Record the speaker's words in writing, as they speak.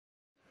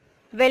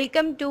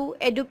Welcome to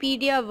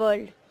Edupedia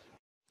World.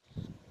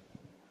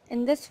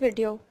 In this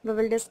video, we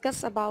will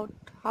discuss about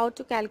how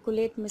to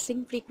calculate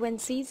missing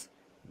frequencies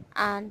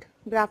and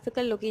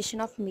graphical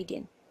location of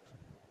median.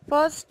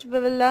 First, we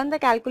will learn the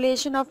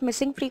calculation of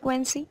missing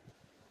frequency.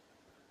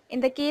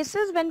 In the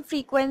cases when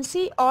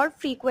frequency or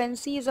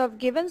frequencies of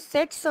given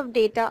sets of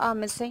data are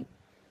missing,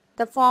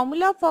 the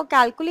formula for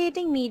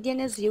calculating median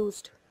is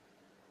used.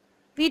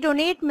 We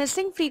denote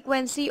missing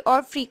frequency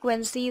or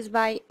frequencies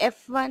by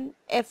F1,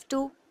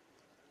 F2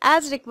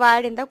 as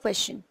required in the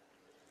question.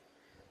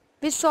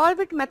 We solve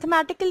it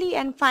mathematically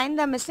and find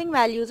the missing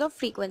values of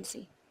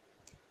frequency.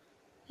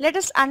 Let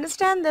us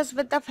understand this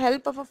with the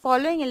help of a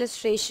following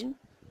illustration.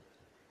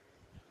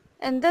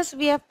 In this,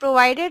 we have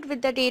provided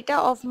with the data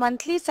of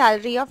monthly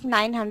salary of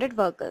 900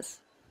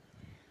 workers.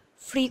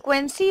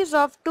 Frequencies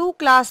of two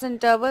class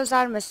intervals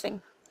are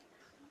missing.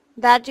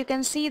 That you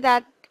can see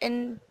that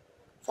in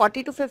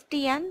 40 to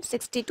 50 and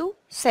 60 to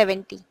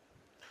 70.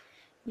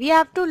 We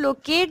have to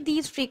locate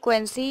these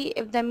frequency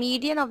if the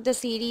median of the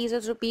series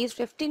is rupees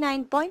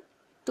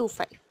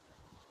 59.25.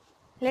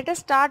 Let us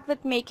start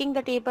with making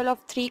the table of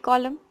 3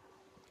 columns.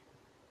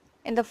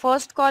 In the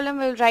first column,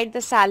 we'll write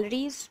the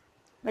salaries,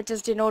 which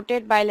is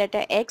denoted by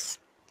letter X.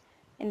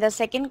 In the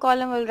second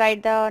column, we'll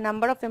write the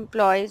number of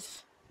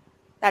employees,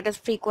 that is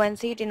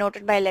frequency,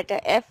 denoted by letter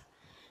F.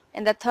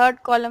 In the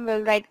third column,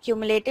 we'll write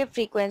cumulative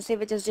frequency,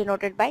 which is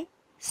denoted by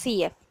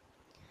CF.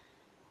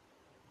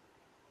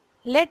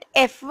 Let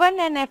F1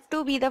 and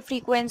F2 be the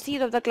frequencies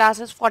of the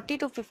classes 40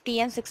 to 50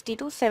 and 60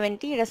 to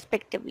 70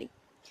 respectively.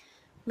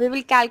 We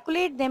will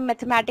calculate them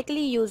mathematically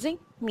using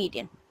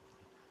median.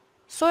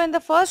 So in the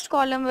first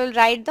column, we will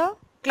write the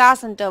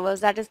class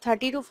intervals, that is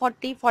 30 to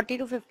 40, 40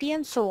 to 50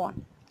 and so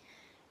on.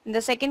 In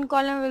the second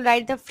column, we will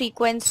write the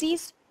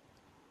frequencies.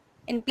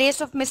 In place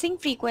of missing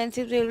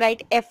frequencies, we will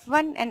write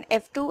F1 and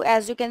F2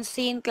 as you can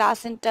see in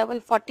class interval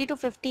 40 to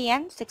 50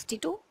 and 60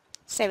 to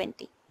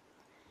 70.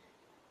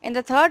 In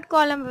the third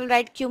column, we will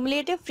write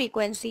cumulative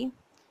frequency.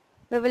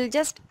 We will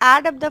just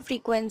add up the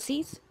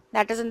frequencies,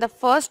 that is in the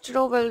first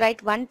row we will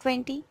write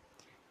 120.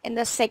 In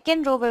the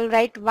second row we will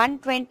write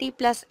 120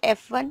 plus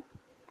F1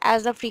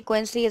 as the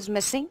frequency is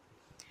missing.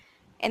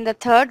 In the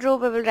third row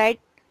we will write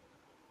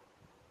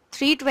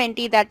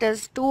 320, that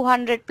is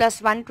 200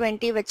 plus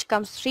 120, which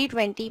comes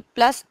 320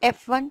 plus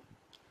F1.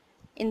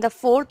 In the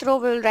fourth row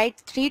we will write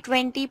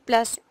 320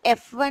 plus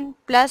F1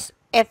 plus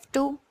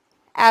F2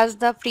 as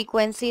the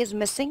frequency is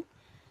missing.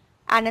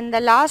 And in the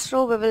last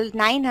row we will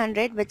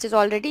 900, which is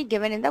already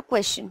given in the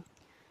question.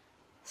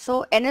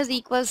 So n is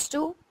equals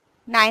to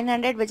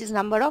 900, which is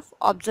number of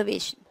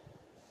observation.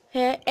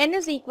 Here n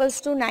is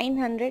equals to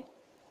 900.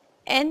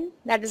 N,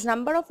 that is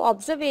number of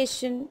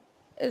observation,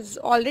 is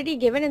already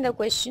given in the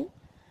question.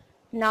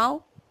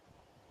 Now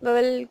we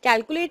will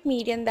calculate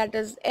median, that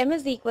is m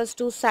is equals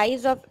to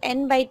size of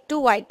n by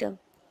 2 item.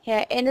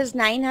 Here n is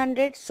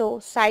 900, so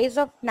size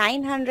of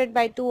 900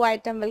 by 2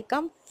 item will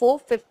come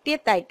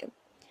 450th item.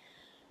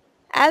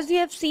 As we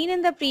have seen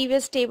in the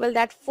previous table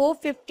that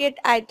 450th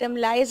item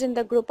lies in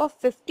the group of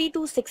 50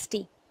 to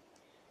 60.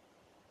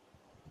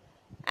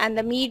 And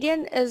the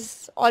median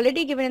is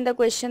already given in the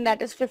question,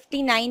 that is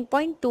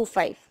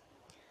 59.25.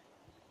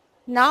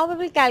 Now we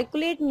will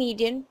calculate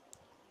median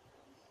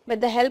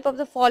with the help of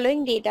the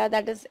following data,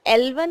 that is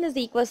L1 is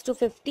equals to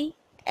 50.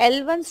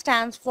 L1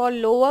 stands for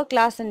lower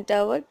class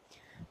interval.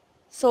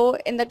 So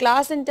in the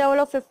class interval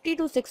of 50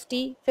 to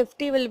 60,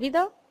 50 will be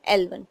the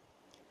L1.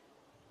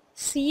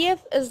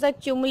 CF is the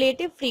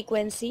cumulative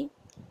frequency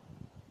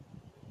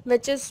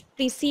which is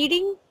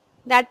preceding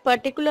that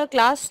particular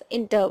class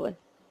interval.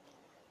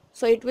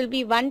 So it will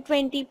be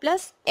 120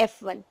 plus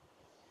F1.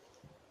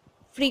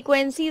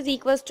 Frequency is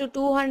equals to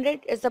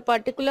 200 is the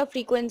particular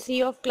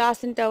frequency of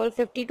class interval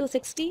 50 to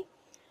 60,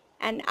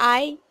 and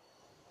I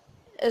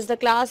is the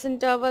class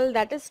interval,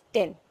 that is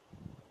 10.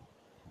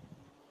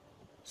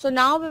 So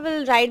now we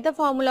will write the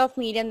formula of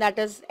median, that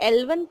is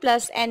L1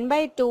 plus n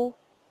by 2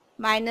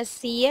 minus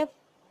CF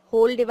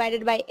whole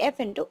divided by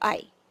F into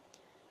I.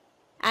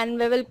 And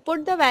we will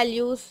put the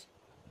values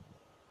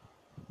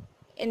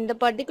in the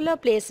particular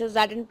places,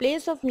 that in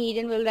place of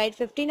median we will write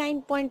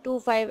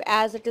 59.25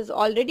 as it is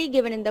already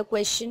given in the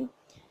question,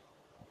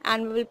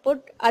 and we will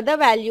put other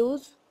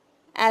values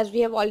as we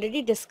have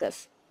already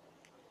discussed.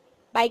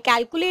 By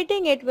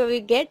calculating it, we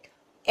will get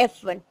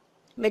F1,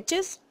 which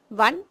is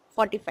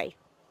 145.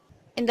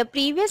 In the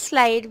previous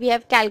slide we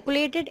have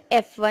calculated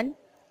F1,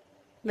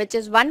 which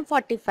is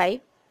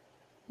 145.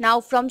 Now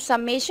from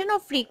summation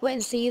of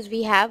frequencies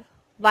we have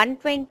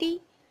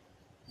 120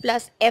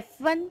 plus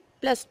F1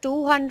 plus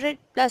 200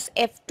 plus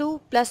F2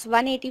 plus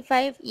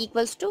 185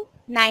 equals to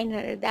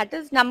 900. That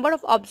is number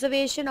of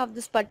observation of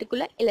this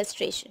particular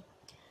illustration.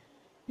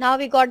 Now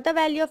we got the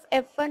value of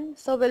F1,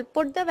 so we'll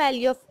put the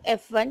value of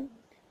F1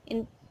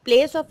 in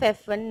place of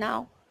F1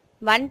 now.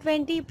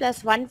 120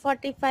 plus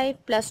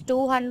 145 plus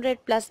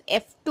 200 plus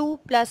F2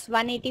 plus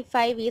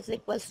 185 is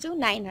equals to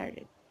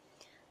 900.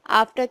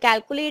 After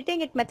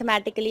calculating it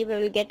mathematically, we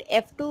will get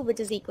F2, which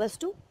is equals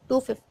to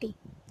 250.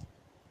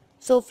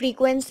 So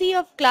frequency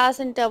of class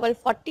interval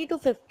 40 to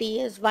 50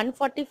 is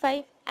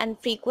 145 and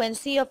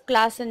frequency of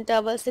class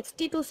interval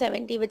 60 to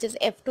 70, which is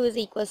F2, is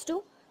equals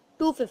to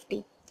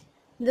 250.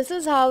 This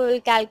is how we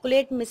will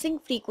calculate missing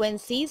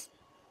frequencies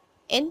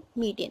in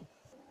median.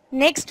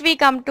 Next we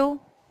come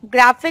to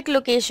graphic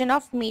location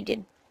of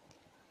median.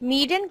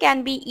 Median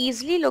can be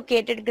easily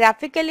located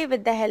graphically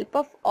with the help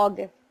of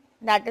Ogive,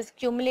 that is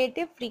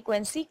cumulative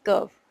frequency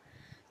curve.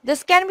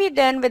 This can be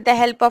done with the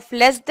help of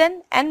less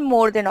than and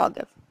more than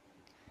Ogive.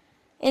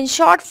 In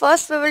short,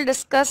 first we will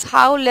discuss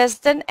how less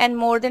than and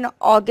more than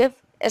Ogive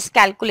is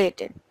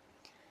calculated.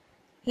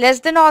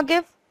 Less than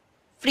Ogive,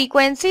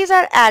 frequencies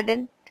are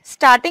added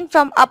starting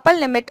from upper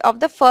limit of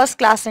the first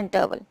class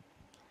interval.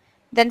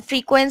 Then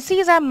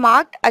frequencies are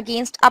marked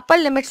against upper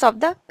limits of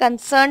the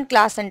concerned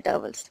class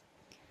intervals.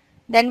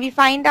 Then we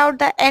find out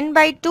the n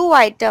by 2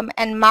 item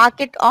and mark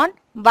it on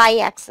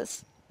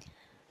y-axis.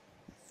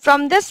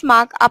 From this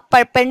mark, a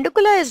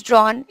perpendicular is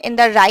drawn in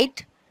the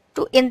right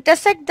to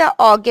intersect the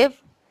ogive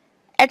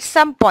at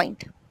some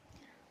point.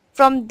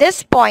 From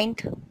this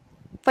point,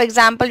 for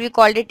example, we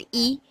called it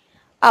E,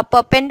 a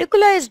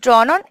perpendicular is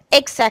drawn on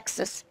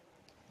x-axis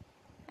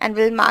and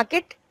we'll mark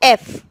it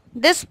F.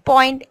 This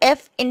point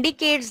F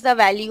indicates the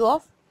value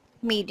of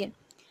median.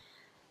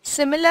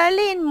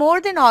 Similarly, in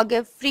more than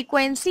Ogive,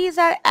 frequencies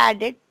are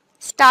added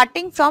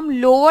starting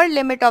from lower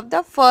limit of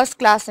the first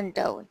class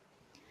interval.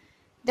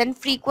 Then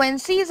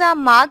frequencies are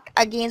marked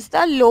against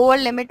the lower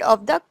limit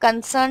of the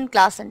concerned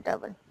class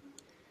interval.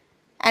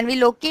 And we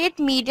locate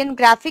median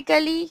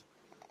graphically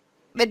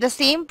with the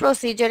same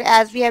procedure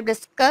as we have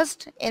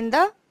discussed in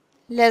the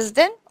less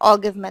than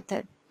Ogive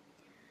method.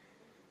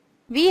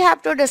 We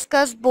have to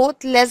discuss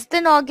both less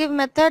than Ogive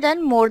method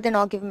and more than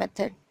Ogive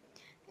method.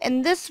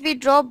 In this, we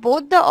draw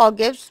both the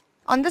ogives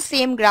on the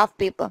same graph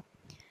paper.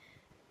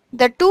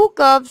 The two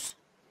curves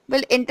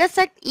will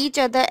intersect each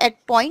other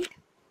at point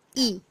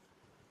E.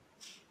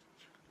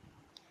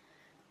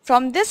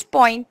 From this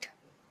point,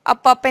 a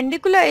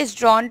perpendicular is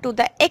drawn to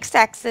the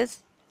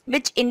x-axis,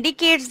 which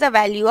indicates the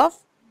value of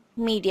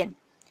median.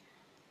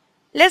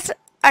 Let's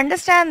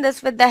understand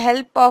this with the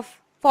help of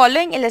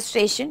following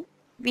illustration.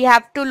 We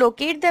have to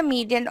locate the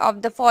median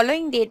of the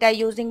following data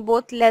using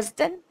both less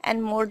than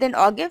and more than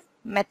Ogive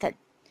method.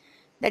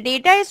 The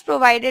data is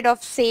provided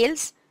of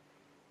sales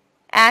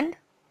and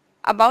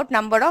about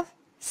number of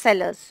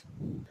sellers.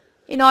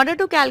 In order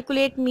to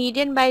calculate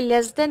median by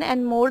less than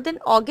and more than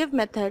Ogive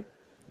method,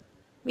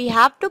 we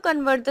have to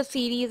convert the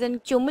series in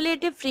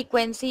cumulative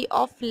frequency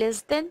of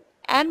less than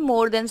and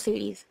more than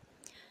series.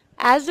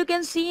 As you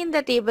can see in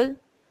the table,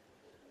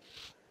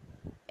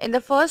 in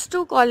the first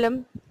two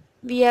columns,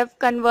 we have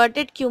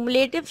converted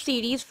cumulative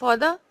series for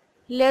the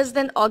less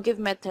than Ogive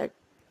method.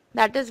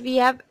 That is, we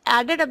have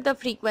added up the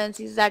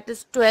frequencies, that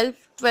is 12,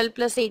 12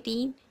 plus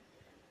 18,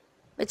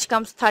 which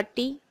comes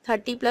 30,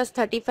 30 plus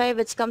 35,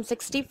 which comes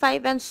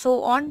 65, and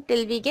so on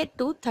till we get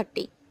to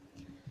 30.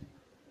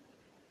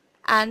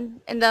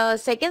 And in the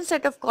second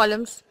set of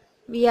columns,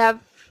 we have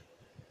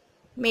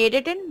made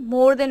it in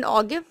more than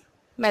Ogive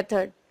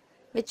method,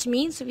 which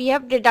means we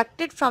have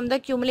deducted from the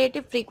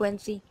cumulative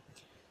frequency.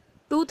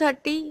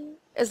 230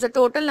 is the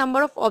total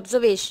number of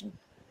observation.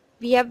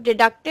 We have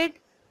deducted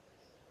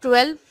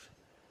 12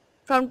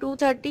 from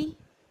 230,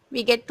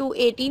 we get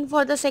 218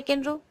 for the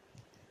second row.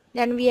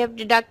 Then we have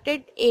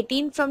deducted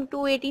 18 from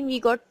 218, we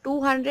got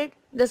 200.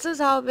 This is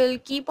how we'll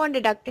keep on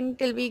deducting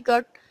till we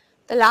got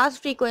the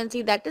last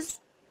frequency, that is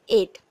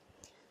 8.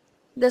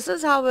 This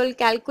is how we'll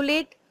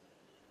calculate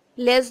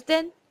less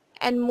than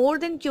and more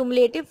than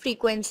cumulative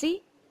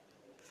frequency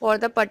for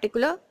the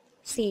particular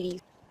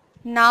series.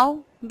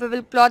 Now we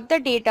will plot the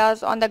data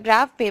on the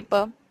graph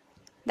paper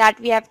that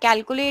we have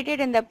calculated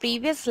in the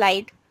previous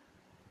slide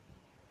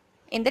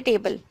in the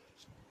table.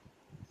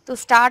 To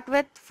start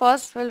with,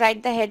 first we'll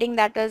write the heading,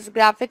 that is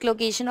graphic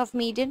location of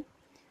median.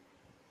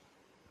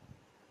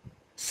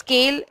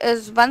 Scale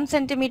is 1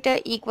 centimeter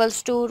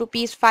equals to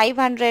rupees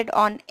 500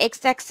 on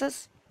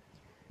x-axis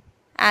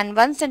and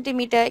 1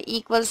 centimeter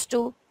equals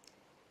to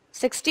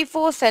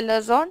 64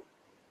 sellers on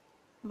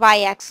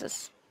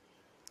y-axis.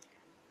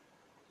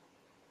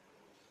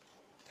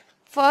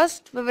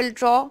 First we will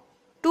draw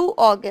two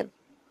ogive,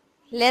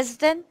 less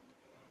than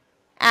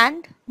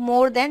and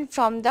more than,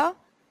 from the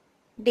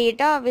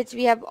data which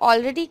we have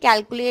already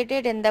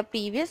calculated in the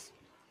previous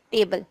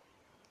table.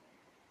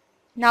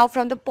 Now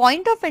from the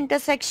point of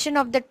intersection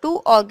of the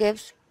two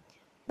ogives,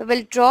 we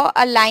will draw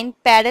a line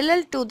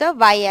parallel to the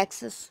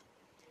y-axis.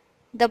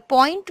 The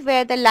point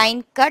where the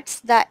line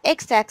cuts the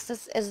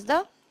x-axis is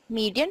the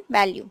median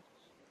value.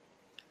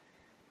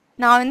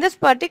 Now in this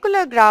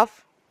particular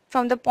graph,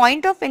 from the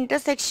point of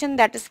intersection,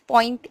 that is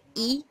point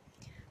E,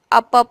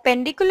 a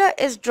perpendicular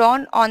is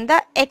drawn on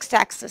the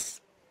x-axis.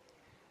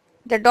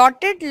 The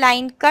dotted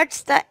line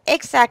cuts the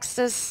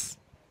x-axis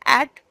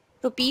at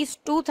rupees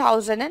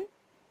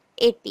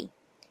 2080.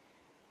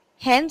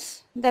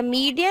 Hence, the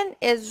median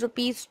is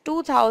rupees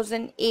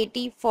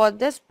 2080 for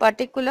this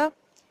particular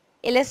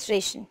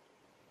illustration.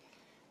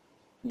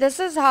 This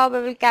is how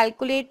we will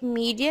calculate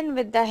median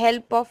with the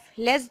help of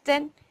less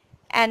than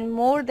and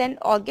more than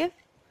Ogive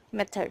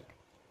method.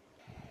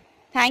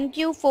 Thank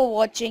you for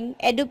watching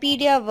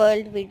Edupedia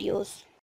World videos.